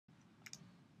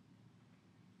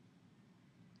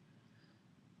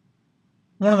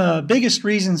One of the biggest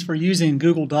reasons for using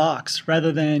Google Docs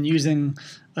rather than using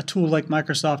a tool like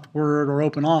Microsoft Word or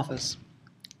OpenOffice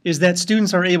is that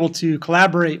students are able to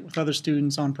collaborate with other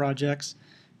students on projects,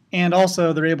 and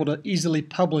also they're able to easily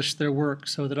publish their work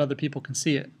so that other people can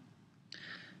see it.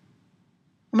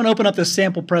 I'm going to open up this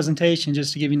sample presentation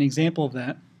just to give you an example of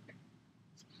that.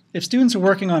 If students are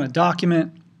working on a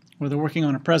document, or they're working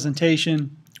on a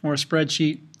presentation or a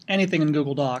spreadsheet, anything in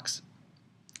Google Docs,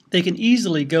 they can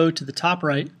easily go to the top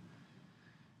right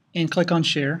and click on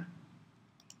Share.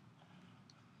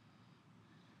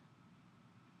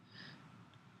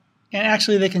 And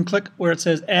actually they can click where it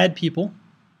says Add People,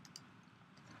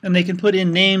 and they can put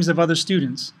in names of other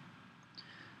students.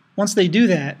 Once they do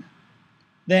that,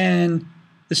 then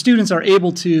the students are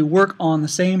able to work on the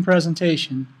same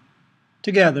presentation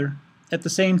together at the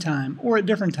same time or at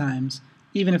different times,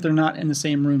 even if they're not in the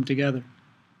same room together.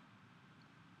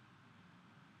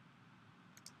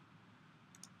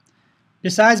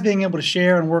 Besides being able to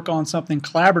share and work on something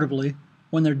collaboratively,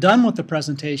 when they're done with the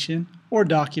presentation or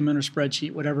document or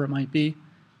spreadsheet, whatever it might be,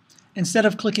 instead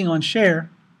of clicking on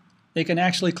Share, they can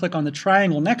actually click on the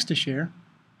triangle next to Share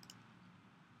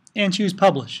and choose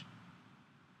Publish.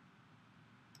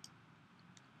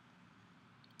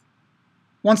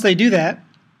 Once they do that,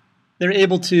 they're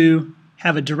able to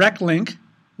have a direct link,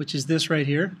 which is this right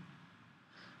here,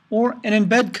 or an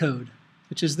embed code,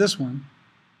 which is this one,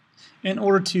 in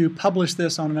order to publish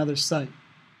this on another site.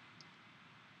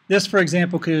 This, for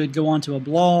example, could go onto a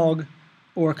blog,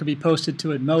 or it could be posted to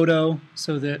Edmodo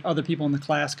so that other people in the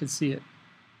class could see it.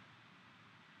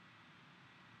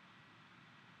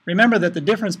 Remember that the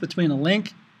difference between a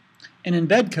link and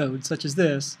embed code, such as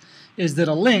this, is that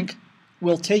a link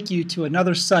will take you to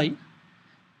another site,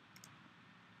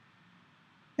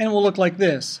 and it will look like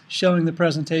this, showing the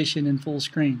presentation in full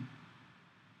screen.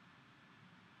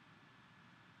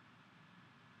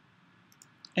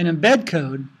 An embed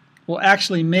code will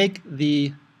actually make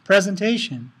the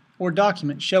presentation or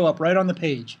document show up right on the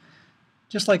page,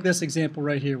 just like this example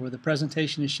right here where the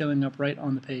presentation is showing up right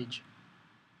on the page.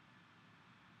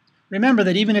 Remember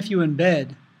that even if you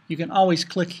embed, you can always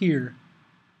click here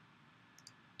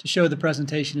to show the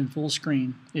presentation in full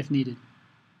screen if needed.